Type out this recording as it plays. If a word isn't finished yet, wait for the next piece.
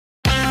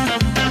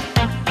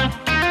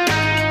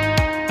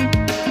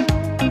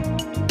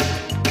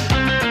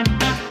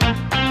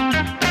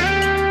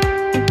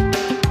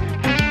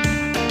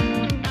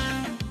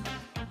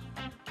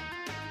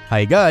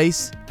Hi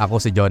guys!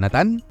 Ako si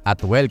Jonathan at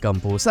welcome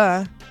po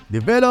sa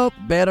Develop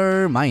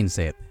Better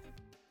Mindset.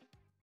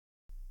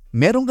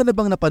 Meron ka na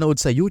bang napanood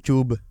sa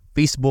YouTube,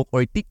 Facebook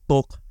or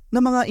TikTok na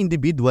mga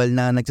individual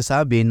na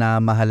nagsasabi na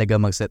mahalaga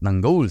mag-set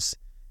ng goals?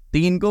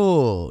 Tingin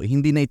ko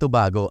hindi na ito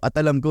bago at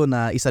alam ko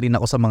na isa rin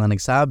ako sa mga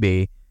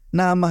nagsabi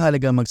na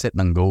mahalaga mag-set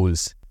ng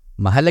goals.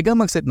 Mahalaga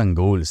mag-set ng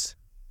goals.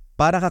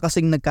 Para ka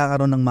kasing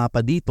nagkakaroon ng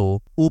mapa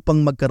dito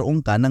upang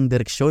magkaroon ka ng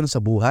direksyon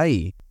sa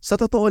buhay. Sa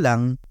totoo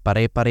lang,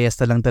 pare-parehas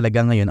na lang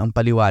talaga ngayon ang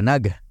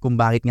paliwanag kung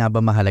bakit nga ba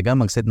mahalaga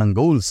mag-set ng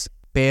goals.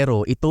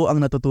 Pero ito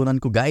ang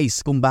natutunan ko guys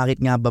kung bakit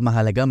nga ba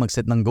mahalaga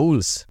mag-set ng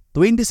goals.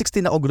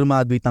 2016 ako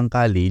graduate ng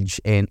college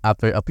and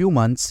after a few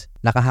months,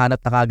 nakahanap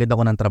na kagad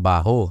ako ng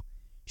trabaho.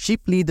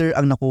 Shift leader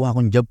ang nakuha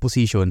kong job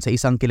position sa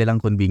isang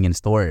kilalang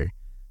convenience store.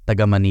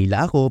 Taga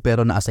Manila ako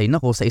pero na-assign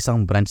ako sa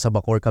isang branch sa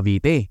Bacoor,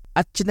 Cavite.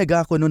 At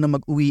tsinaga ko noon na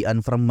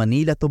mag-uwian from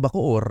Manila to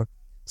Bacoor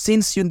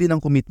since yun din ang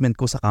commitment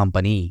ko sa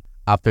company.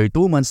 After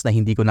 2 months na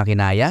hindi ko na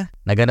kinaya,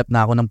 naganap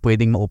na ako ng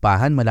pwedeng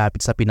maupahan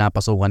malapit sa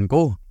pinapasukan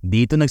ko.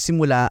 Dito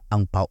nagsimula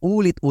ang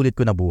paulit-ulit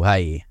ko na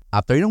buhay.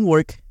 After ng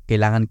work,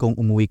 kailangan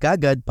kong umuwi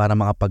kagad para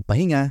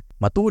makapagpahinga,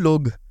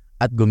 matulog,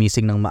 at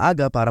gumising ng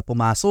maaga para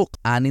pumasok.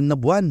 6 na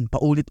buwan,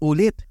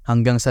 paulit-ulit,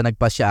 hanggang sa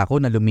nagpasya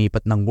ako na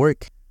lumipat ng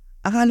work.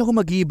 Akala ko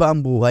mag-iiba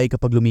ang buhay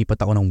kapag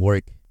lumipat ako ng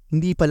work.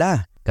 Hindi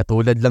pala.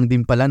 Katulad lang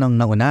din pala ng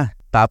nauna.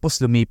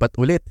 Tapos lumipat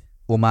ulit.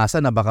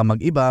 Umasa na baka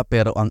mag-iba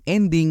pero ang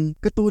ending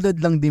katulad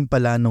lang din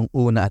pala nung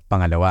una at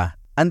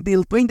pangalawa.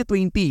 Until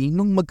 2020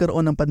 nung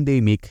magkaroon ng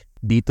pandemic,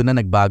 dito na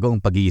nagbago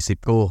ang pag-iisip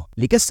ko.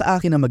 Likas sa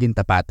akin na maging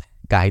tapat.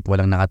 Kahit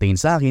walang nakatingin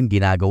sa akin,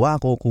 ginagawa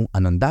ko kung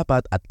anong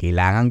dapat at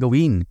kailangang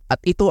gawin.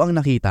 At ito ang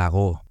nakita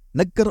ko.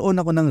 Nagkaroon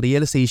ako ng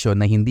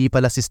realization na hindi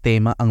pala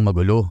sistema ang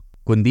magulo,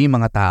 kundi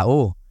mga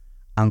tao.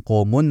 Ang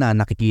common na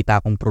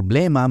nakikita kong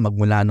problema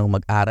magmula nung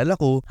mag-aral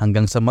ako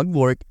hanggang sa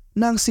mag-work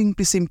na ang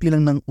simple-simple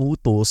lang ng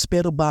utos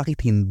pero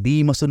bakit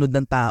hindi masunod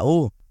ng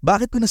tao?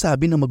 Bakit ko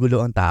nasabi na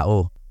magulo ang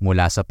tao?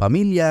 Mula sa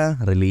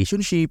pamilya,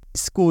 relationship,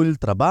 school,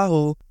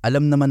 trabaho,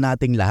 alam naman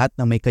nating lahat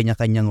na may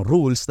kanya-kanyang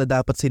rules na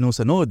dapat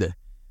sinusunod.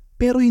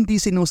 Pero hindi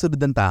sinusunod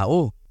ng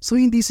tao. So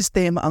hindi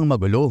sistema ang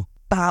magulo.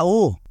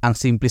 Tao, ang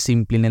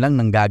simple-simple na lang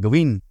ng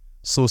gagawin.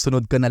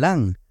 Susunod ka na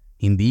lang.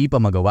 Hindi pa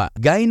magawa.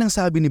 Gaya ng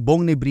sabi ni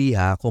Bong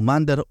Nebrija,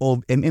 Commander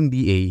of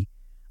MMDA,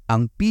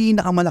 ang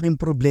pinakamalaking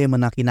problema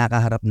na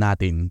kinakaharap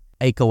natin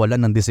ay kawalan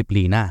ng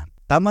disiplina.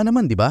 Tama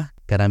naman, di ba?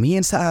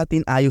 Karamihan sa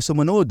atin ayaw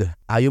sumunod,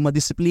 ayaw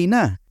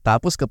madisiplina.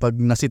 Tapos kapag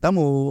nasita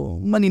mo,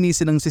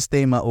 maninisi ng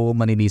sistema o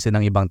maninisi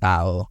ng ibang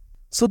tao.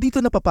 So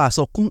dito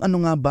napapasok kung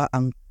ano nga ba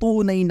ang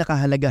tunay na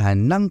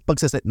kahalagahan ng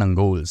pagsaset ng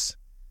goals.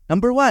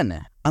 Number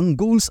 1, ang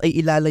goals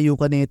ay ilalayo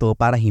ka nito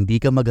para hindi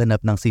ka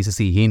maghanap ng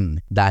sisisihin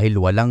dahil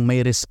walang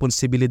may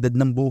responsibilidad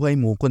ng buhay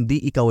mo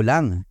kundi ikaw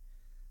lang.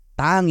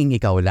 Tanging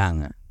ikaw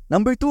lang.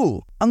 Number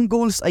 2, ang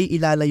goals ay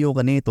ilalayo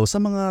ka nito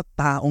sa mga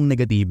taong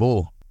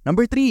negatibo.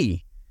 Number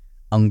 3,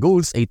 ang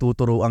goals ay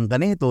tuturuan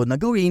ka nito na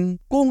gawin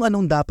kung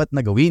anong dapat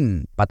na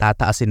gawin.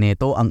 Patataasin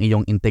nito ang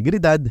iyong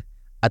integridad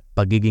at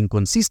pagiging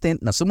consistent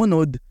na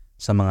sumunod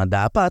sa mga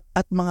dapat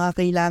at mga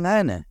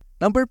kailangan.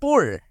 Number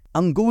 4,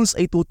 ang goals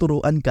ay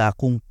tuturuan ka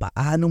kung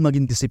paano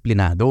maging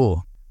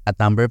disiplinado. At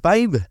number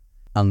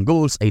 5, ang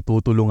goals ay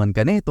tutulungan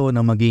ka nito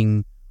na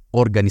maging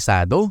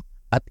organisado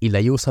at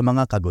ilayo sa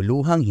mga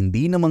kaguluhang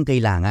hindi naman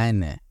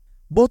kailangan.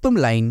 Bottom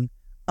line,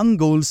 ang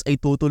goals ay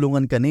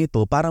tutulungan ka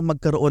nito para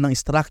magkaroon ng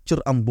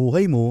structure ang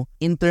buhay mo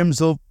in terms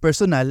of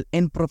personal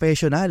and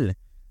professional.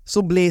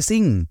 So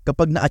blessing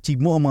kapag na-achieve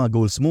mo ang mga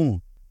goals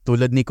mo.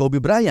 Tulad ni Kobe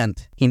Bryant,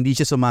 hindi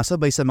siya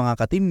sumasabay sa mga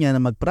katim niya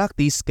na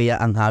mag-practice kaya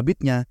ang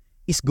habit niya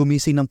is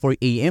gumising ng 4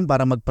 AM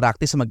para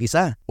mag-practice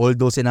mag-isa.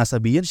 Although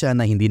sinasabihan siya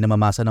na hindi na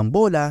mamasa ng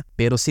bola,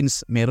 pero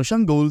since meron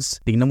siyang goals,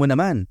 tingnan mo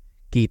naman,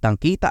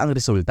 kitang-kita ang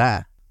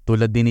resulta.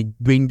 Tulad din ni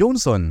Dwayne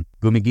Johnson,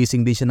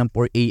 gumigising din siya ng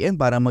 4 AM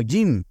para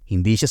mag-gym.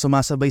 Hindi siya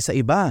sumasabay sa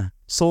iba.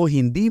 So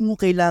hindi mo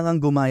kailangang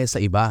gumaya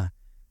sa iba.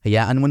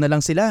 Hayaan mo na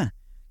lang sila.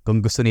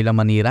 Kung gusto nilang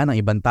manira ng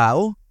ibang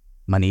tao,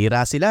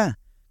 manira sila.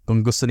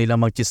 Kung gusto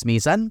nilang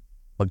magchismisan,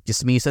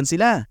 magchismisan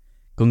sila.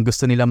 Kung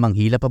gusto nilang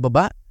manghila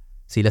pababa,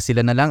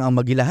 sila-sila na lang ang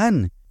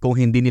magilahan. Kung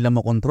hindi nila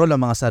makontrol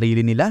ang mga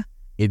sarili nila,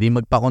 edi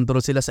magpakontrol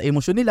sila sa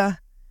emosyon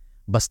nila.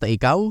 Basta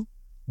ikaw,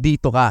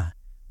 dito ka.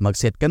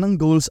 Mag-set ka ng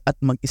goals at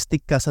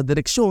mag-stick ka sa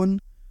direksyon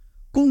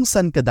kung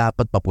saan ka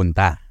dapat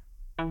papunta.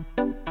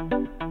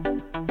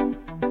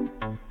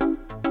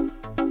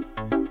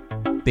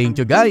 Thank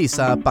you guys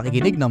sa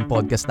pakikinig ng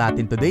podcast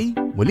natin today.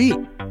 Muli,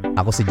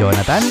 ako si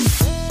Jonathan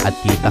at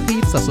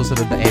kita-kits sa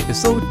susunod na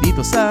episode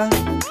dito sa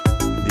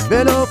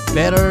Develop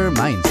Better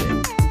Mindset.